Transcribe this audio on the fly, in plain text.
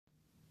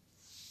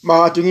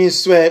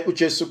Madunyiswe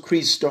uJesu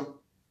Kristo.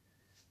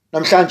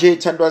 Namhlanje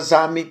ithandwa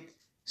zami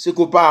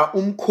sikuba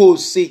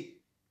umkhosi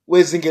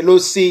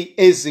wezingelosi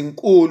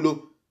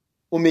ezinkulu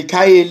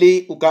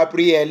uMikhayeli,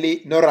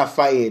 uGabriyeli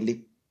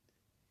noRafaeli.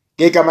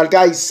 Ngegama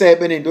likaYise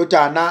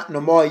nendodana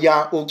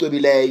nomoya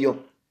ocwebileyo.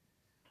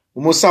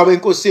 Umusa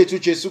wenkosi yethu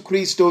uJesu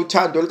Kristo,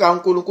 uthando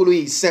likaNkulunkulu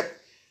Yise,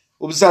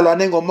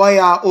 ubuzalwane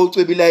ngomoya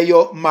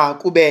ocwebileyo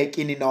makube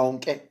kini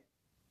nonke.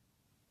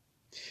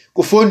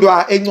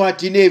 Kufundwa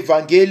encwadini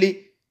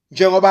yevangeli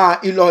njengoba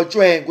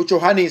ilotshwe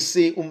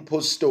nguJohanesi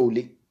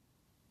umpostoli.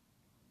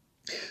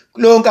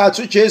 Kulo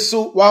nkathi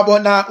uJesu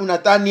wabona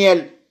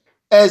uNathaniel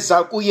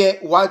eza kuye,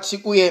 wathi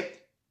kuye,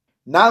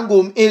 "Nangu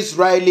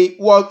umIsrayeli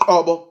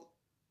woqobo,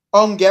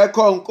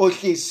 ongekho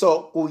nkohliso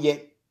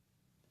kuye."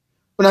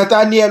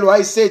 uNathaniel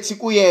wayesethi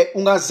kuye,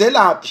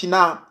 "Ungazelaphi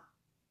na?"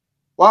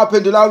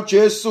 Waphendula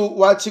uJesu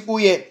wathi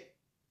kuye,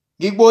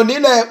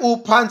 "Ngikubonile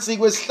uphansi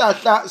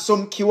kwesihlahla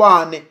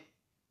somkhiwane,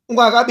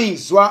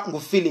 ungakabizwa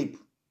nguFiliphu."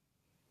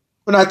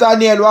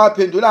 uNathaniel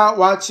waphendula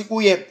wathi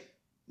kuye,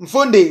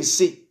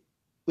 "Mfundisi,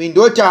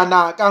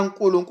 uyindodana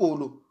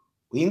kaNkulunkulu,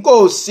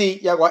 uyinkosi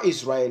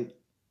yakwa-Israyeli."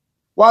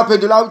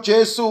 Waphendula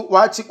uJesu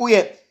wathi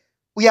kuye,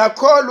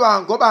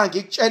 "Uyakholwa ngoba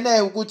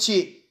ngikutshene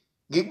ukuthi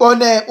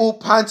ngibone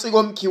uphansi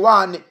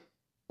komkhiwane?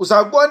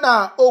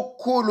 Uzakubona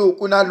okukhulu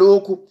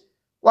kunalokhu."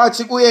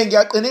 Wathi kuye,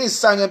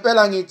 "Ngiyaqinisa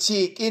ngempela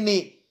ngithi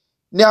kini,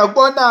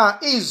 niyakubona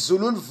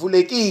izulu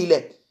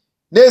livulekile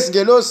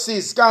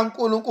nezingelosi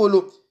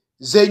zikaNkulunkulu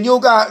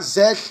zenyuka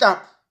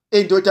zehlela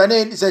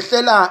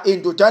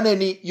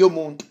endodaneni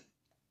yomuntu."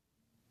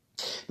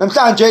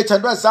 Namhlanje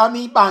ithandwa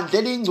zami, ibandla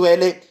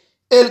elingcwele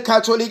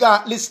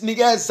elikatholika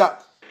lisinikeza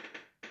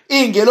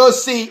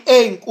ingelosi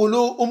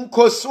ezinkulu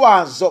umkhosi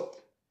wazo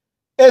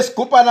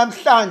esigubha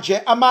namhlanje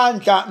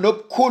amandla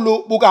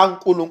nobukhulu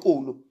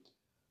bukaNkulunkulu.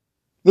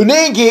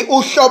 Luningi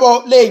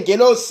uhlobo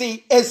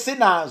ley'ngelosi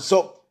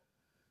esinazo.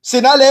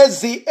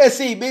 Sinalezi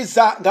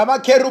esiyibiza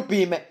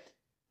ngamakherubhime,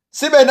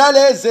 sibe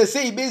nalezi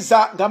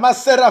esiyibiza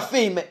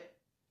ngamaserafime,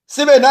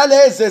 sibe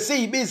nalezi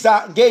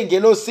esiyibiza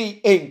ngey'ngelosi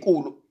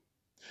ey'nkulu.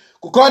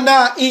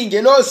 Kukhona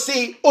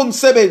iy'ngelosi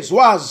umsebenzi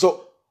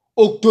wazo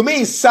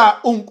ukudumisa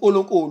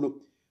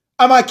uNkulunkulu.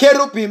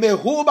 Amakherubhime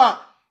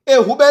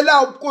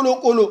ehubela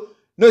uNkulunkulu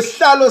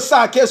nesihlalo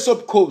sakhe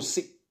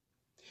sobukhosi.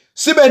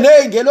 Sibe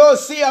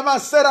ney'ngelosi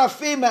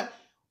amaserafime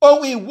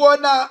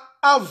okuyiwona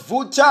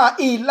avutha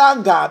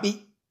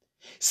ilangabi.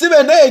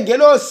 Sibe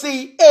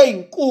ney'ngelosi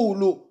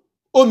ey'nkulu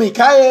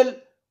uMikhayeli,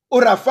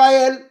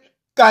 uRafael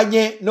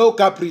kanye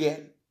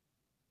noGabriyeli.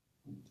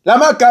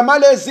 Lamagama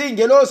lezi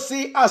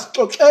iy'ngelosi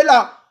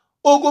asixoxela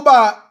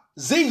ukuba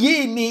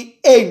ziyini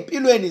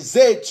ey'mpilweni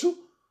zethu,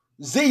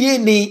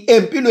 ziyini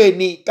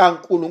empilweni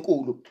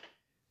kaNkulunkulu.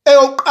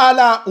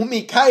 Eyokuqala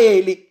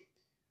uMikhayeli,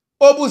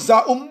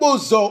 obuza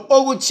umbuzo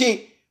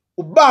ukuthi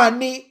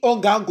ubani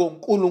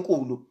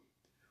ongangoNkulunkulu?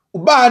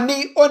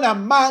 Ubani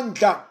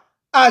onamandla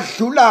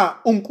adlula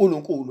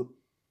uNkulunkulu?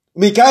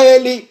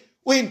 uMikhayeli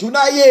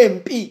uyinduna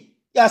yempi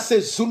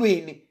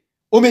yasezulwini.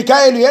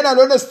 uMikhayeli uyena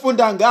lona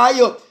esifunda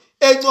ngayo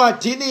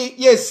encwadini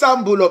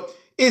yesambulo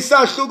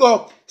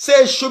isahluko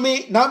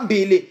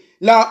se-12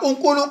 la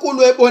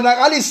uNkulunkulu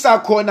ebonakalisa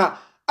khona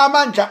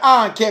amandla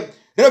akhe.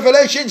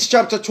 Revelations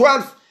chapter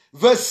 12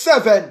 verse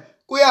 7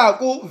 kuya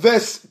ku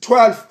verse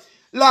 12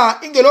 la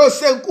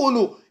ingelosi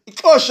enkulu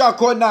ixosha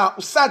khona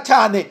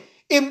uSathane,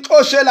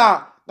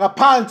 imxoshela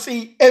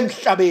ngaphansi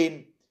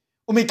emhlabeni.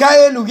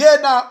 uMikhayeli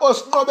uyena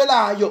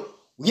osinqobelayo,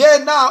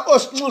 uyena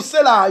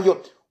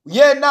osinxuselayo,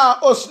 uyena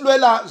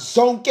osilwela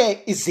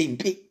zonke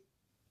izimpi.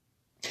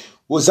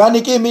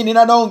 Wozani kimi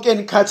nina nonke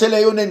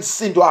nikhatheleyo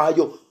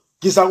nenisindwayo,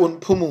 ngiza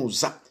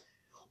kuniphumuza.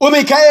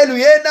 uMikhayeli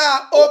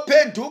uyena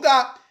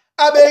ophenduka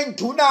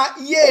abenduna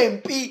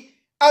yempi,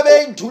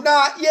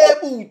 abenduna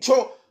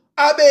yebutho,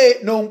 abe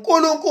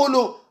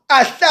noNkulunkulu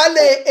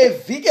ahlale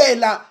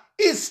evikela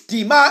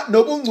isidima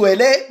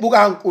nobungcwele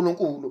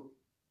bukaNkulunkulu.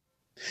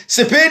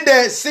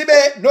 Siphinde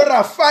sibe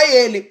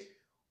noRafaeli,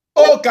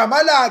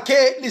 ogama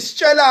lakhe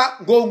lisitshela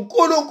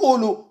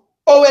ngoNkulunkulu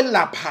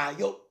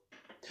owelaphayo,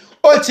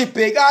 othi,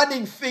 "Bhekani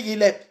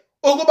ngifikile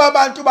ukuba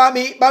abantu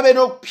bami babe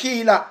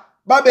nokuphila,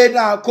 babe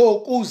nakho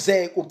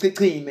kuze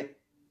kuchichime."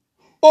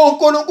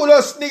 uNkulunkulu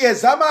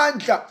osinikeza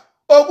amandla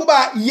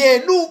okuba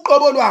yena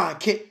uqobo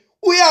lwakhe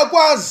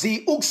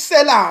uyakwazi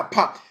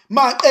ukuselapha,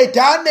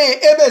 maqedane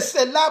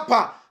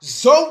ebeselapha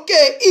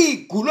zonke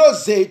iy'gulo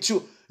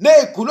zethu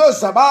ney'gulo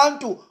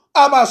zabantu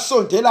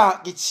abasondela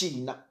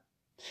kithina.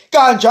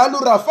 Kanjalo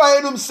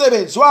uRafaeli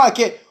umsebenzi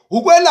wakhe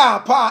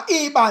ukwelapha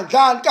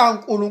ibandla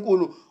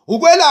likaNkulunkulu,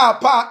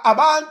 ukwelapha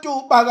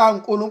abantu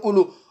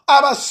bakaNkulunkulu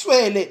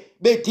abaswele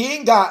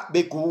bedinga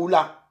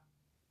begula.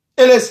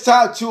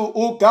 Elesithathu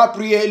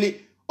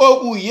uGabriyeli,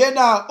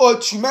 okuyena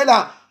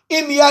othumela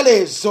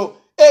imiyalezo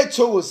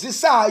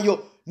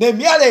ethokozisayo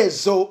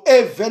nemiyalezo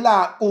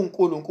evela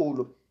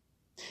kuNkulunkulu.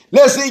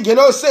 Lezi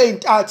ingelosi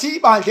ezintathu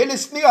ibandla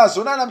elisinika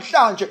zona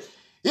namhlanje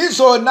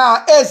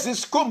izona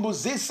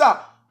ezisikhumbuzisa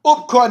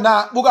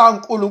ubukhona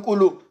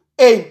bukaNkulunkulu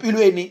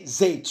ey'mpilweni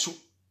zethu.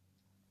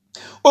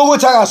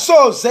 ukuthi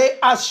akasoze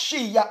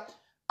asishiya,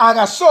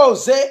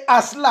 akasoze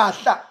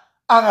asilahla,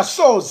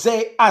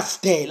 akasoze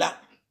asidela.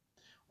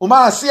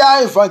 Uma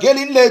siya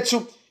evangelini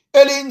lethu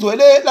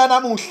elingcwele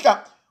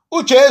lanamuhla,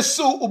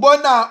 uJesu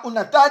ubona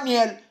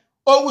uNathaniel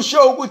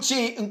okusho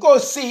ukuthi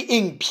inkosi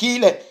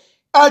ingiphile.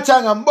 Athi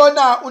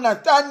angambona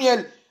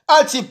uNathaniel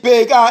athi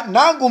bheka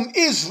nangu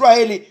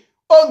umIsrayeli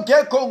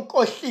ongekho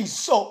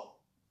nkohliso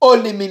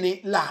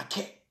olimini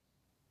lakhe.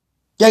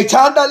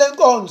 Ngiyayithanda le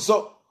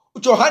nkonzo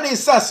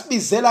uJohannes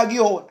asibizela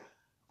kuyona,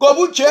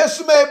 ngoba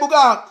uJesu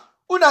mebuka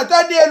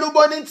uNathaniel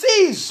ubona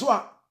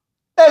insizwa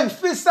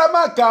engifisa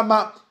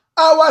amagama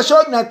awasho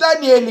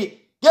uNathaniel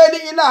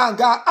ngelinye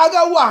ilanga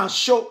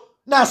akawasho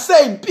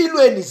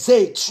nasempilweni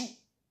zethu.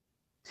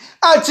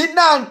 Athi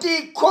nanti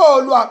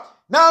ikholwa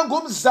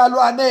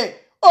nangumzalwane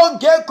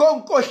ongekho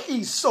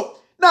nkohliso,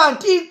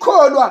 nanti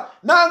ikholwa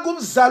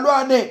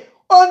nangumzalwane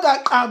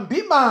ongaqambi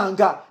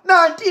imanga,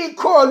 nanti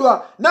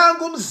ikholwa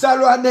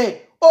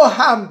nangumzalwane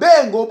ohambe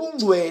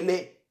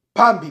ngobungcwele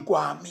phambi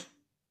kwami.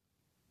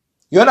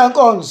 Yona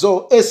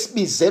nkonzo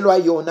esibizelwa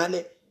yona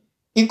le,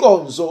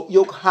 inkonzo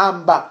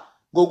yokuhamba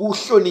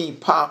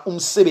ngokuhlonipha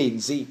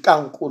umsebenzi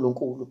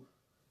kaNkulunkulu,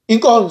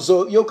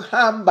 inkonzo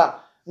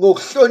yokuhamba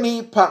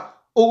ngokuhlonipha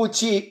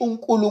ukuthi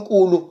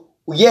uNkulunkulu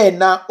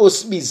uyena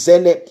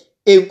osibizele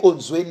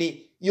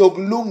enkonzweni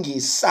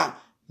yokulungisa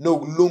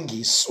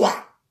nokulungiswa.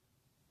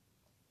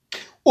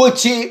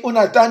 Uthi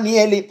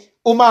uNathaniel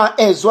uma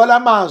ezwa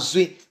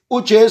lamazwi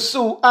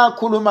uJesu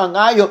akhuluma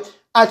ngayo,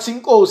 athi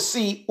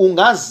Nkosi,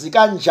 ungazi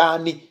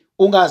kanjani?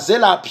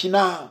 Ungazelaphi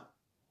na?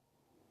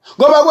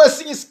 Ngoba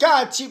kwesinye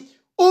isikhathi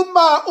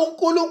uma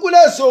uNkulunkulu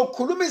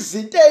ezokhuluma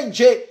izinto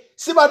enje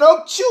siba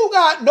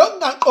nokuthuka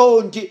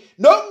nokungaqondi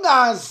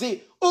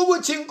nokungazi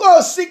ukuthi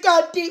Nkosi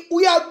kanti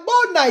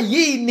uyakubona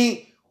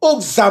yini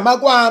ukuzama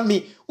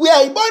kwami,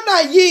 uyayibona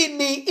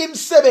yini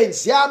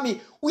imisebenzi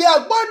yami,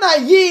 uyakubona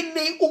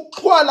yini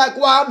ukuxhwala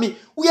kwami,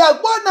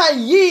 uyakubona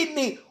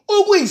yini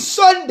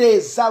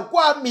ukuyisondeza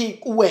kwami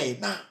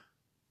kuwena.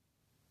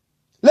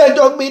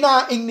 Lento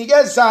kumina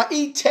inginikeza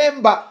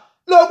ithemba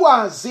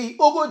lokwazi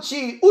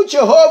ukuthi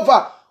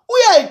uJehova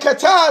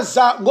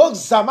uyayikhathaza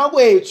ngokuzama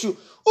kwethu,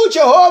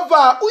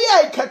 uJehova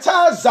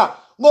uyayikhathaza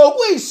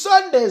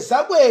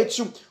ngokuyisondeza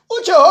kwethu,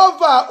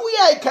 uJehova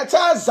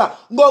uyayikhathaza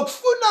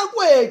ngokufuna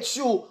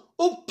kwethu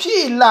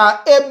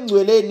ukuphila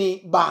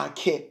emngcweleni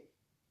bakhe.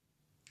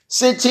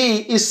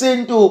 Sithi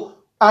isintu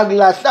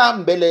akulahla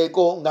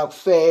mbeleko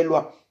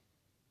ngakufelwa,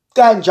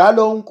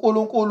 kanjalo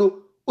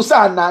uNkulunkulu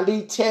usanalo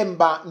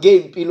ithemba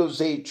ngeimpilo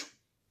zethu.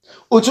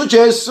 Uthi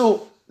uJesu,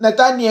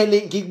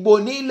 Nathaniel,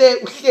 ngikubonile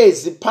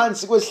uhlezi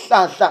phansi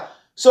kwesihlahla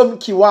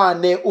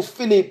somkhiwane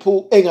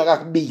uFilipu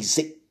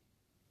engakakubizi.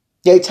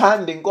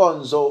 Ngiyayithanda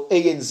inkonzo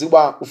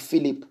eyenziwa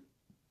uFilipu,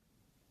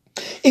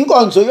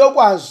 inkonzo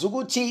yokwazi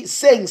ukuthi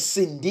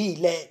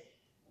sengisindile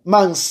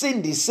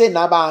mangisindise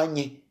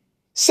nabanye,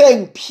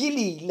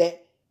 sengiphilile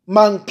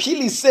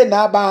mangiphilise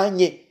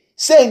nabanye,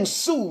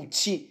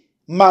 sengisuthi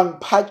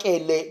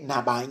mangiphakele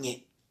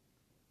nabanye.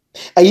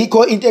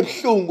 Ayikho into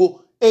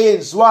ebuhlungu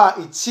eyenziwa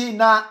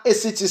ithina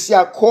esithi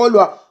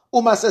siyakholwa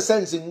uma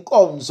sesenza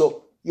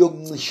inkonzo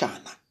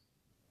yokuncishana,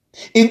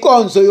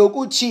 inkonzo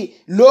yokuthi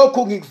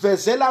lokhu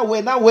ngikuvezela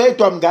wena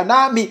wedwa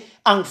mnganami,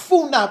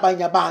 angifuna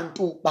abanye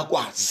abantu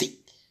bakwazi.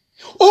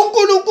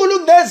 uNkulunkulu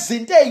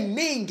kunezinto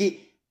eziningi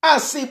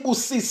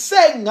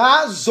asibusise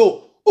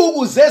ngazo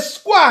ukuze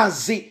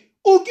sikwazi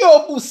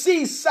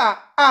ukuyobusisa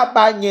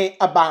abanye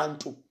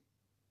abantu.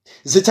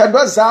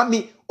 Zithandwa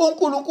zami,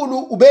 uNkulunkulu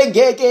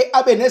ubengeke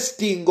abe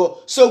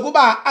nesidingo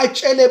sokuba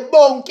atshele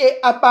bonke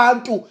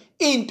abantu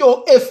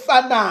into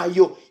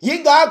efanayo,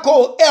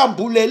 yingakho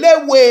ehambulele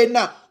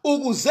wena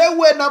ukuze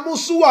wena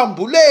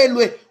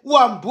musuwambulelwe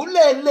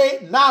wambulele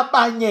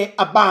nabanye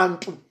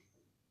abantu.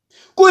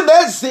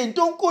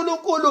 Kunezinto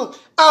uNkulunkulu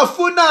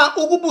afuna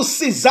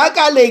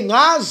ukubusizakale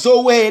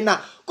ngazo wena,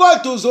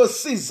 kodwa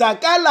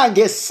uzosizakala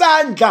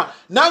ngesandla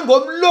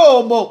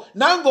nangomlomo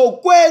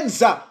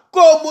nangokwenza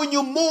komunye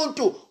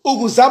umuntu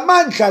ukuze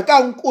amandla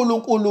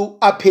kaNkulunkulu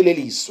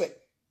apheleliswe.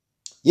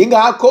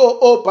 Yingakho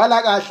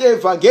obhala kahle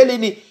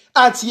evangelini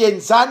athi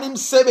yenzani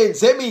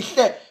imisebenzi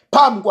emihle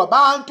phambi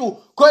kwabantu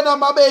khona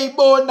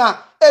mabeyibona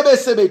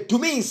ebese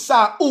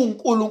bedumisa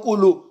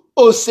uNkulunkulu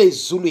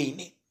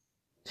osezulwini.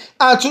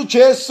 Athi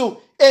uJesu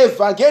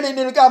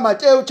evangelini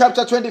likaMateyu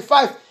chapter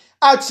 25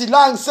 athi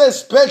la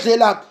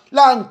ngisesibhedlela,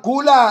 la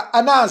ngigula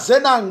anaze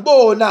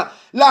nangibona,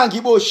 la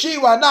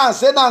ngiboshiwa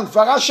anaze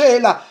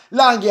nangivakashela,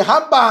 la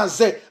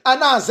ngihambaze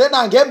anaze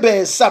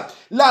nangembesa,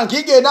 la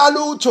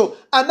ngingenalutho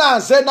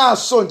anaze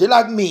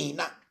nasondela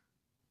kumina.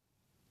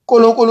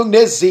 uNkulunkulu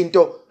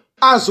kunezinto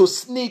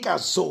azosinika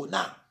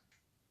zona,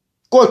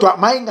 kodwa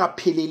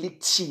mayingapheleli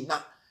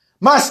kuthina,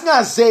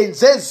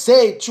 masingazenze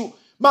zethu,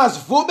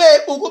 masivume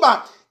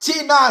ukuba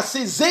thina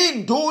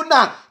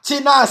sizinduna,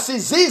 thina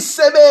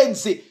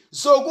sizisebenzi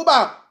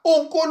zokuba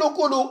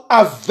uNkulunkulu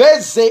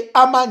aveze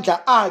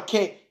amandla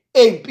akhe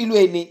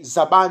empilweni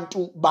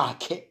zabantu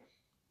bakhe.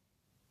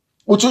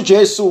 Uthi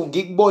uJesu,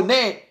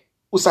 ngikubone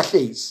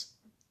usahlezi,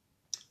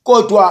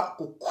 kodwa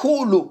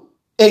kukhulu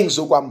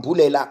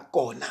engizokwambulela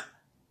kona.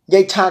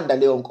 Ngiyayithanda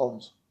leyo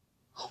nkonzo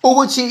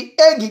ukuthi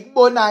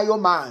engikubonayo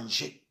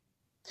manje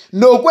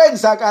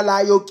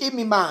nokwenzakalayo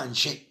kimi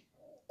manje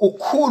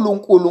kukhulu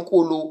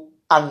uNkulunkulu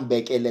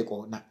angibekele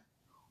kona.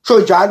 Sho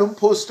njalo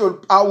umpostoli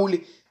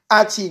Pawuli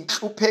athi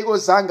inhlupheko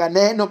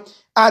zanganeno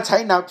athi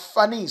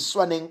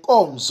ayinakufaniswa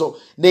nenkonzo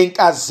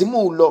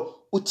nenkazimulo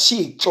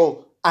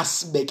uThixo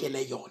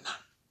asibekele yona.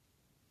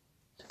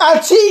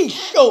 Athi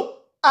ihlo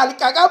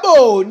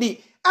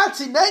alikakaboni,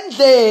 athi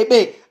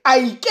nendlebe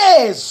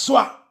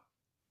ayikezwa,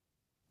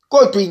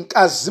 kodwa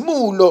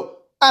inkazimulo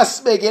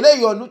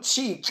asibekele yona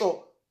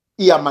uThixo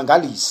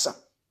iyamangalisa.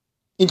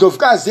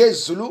 Indlovukazi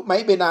yezulu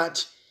mayibe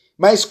nathi,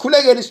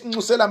 mayisikhulekele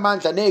isinxusela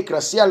amandla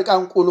negracia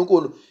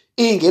likaNkulunkulu,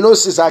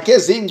 ingelosi zakhe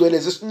ezingcwele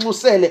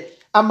zisinxusele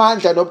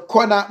amandla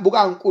nobukhona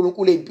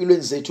bukaNkulunkulu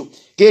empilweni zethu,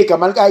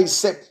 ngegama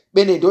likayise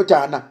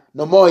benendodana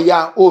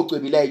nomoya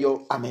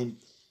ocwebileyo. Amen.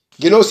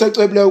 Ngelosi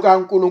ecwebileyo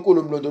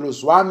kaNkulunkulu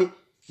mlondolozi wami,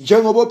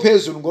 njengoba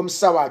phezulu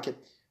ngomsa wakhe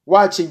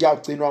wathi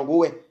ngiyagcinwa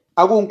nguwe,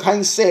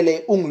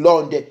 akungikhanyisele,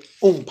 ungilonde,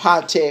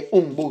 ungiphathe,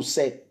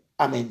 ungibuse.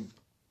 Amen.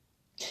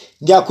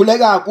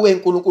 Ngiyakhuleka kuwe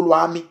Nkulunkulu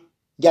wami,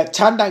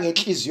 ngiyakuthanda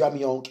ngenhliziyo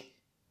yami yonke.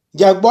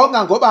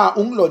 Ngiyakubonga ngoba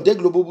ungilonde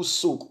kulobu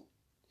busuku.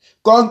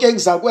 Konke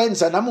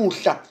engizakwenza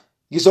namuhla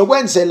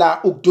ngizokwenzela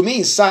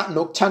ukudumisa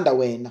nokuthanda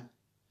wena.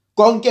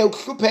 Konke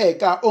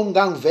ukuhlupheka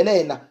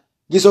ongangivelela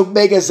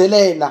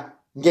ngizokubekezelela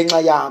ngenxa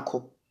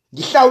yakho.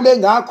 Ngihlawule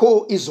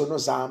ngakho izono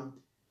zami.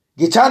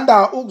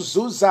 Ngithanda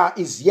ukuzuza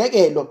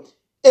iziyekelo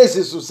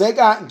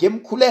ezizuzeka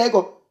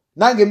ngemkhuleko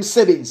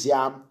nangemsebenzi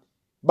yami.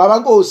 Baba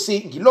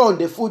Nkosi,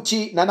 ngilonde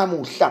futhi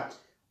nanamuhla,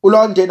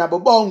 ulonde nabo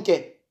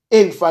bonke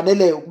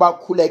engifanele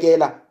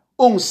ukubakhulekela,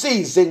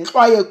 ungisize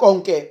ngixwaye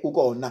konke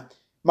ukona.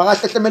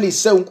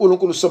 Makahlehlemelise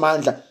uNkulunkulu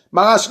somandla,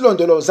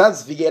 makasilondoloza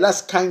azivikela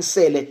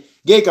sikhanyisele,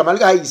 ngegama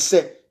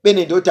likayise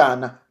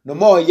benendodana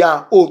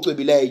nomoya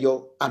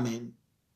ocwebileyo. Amen.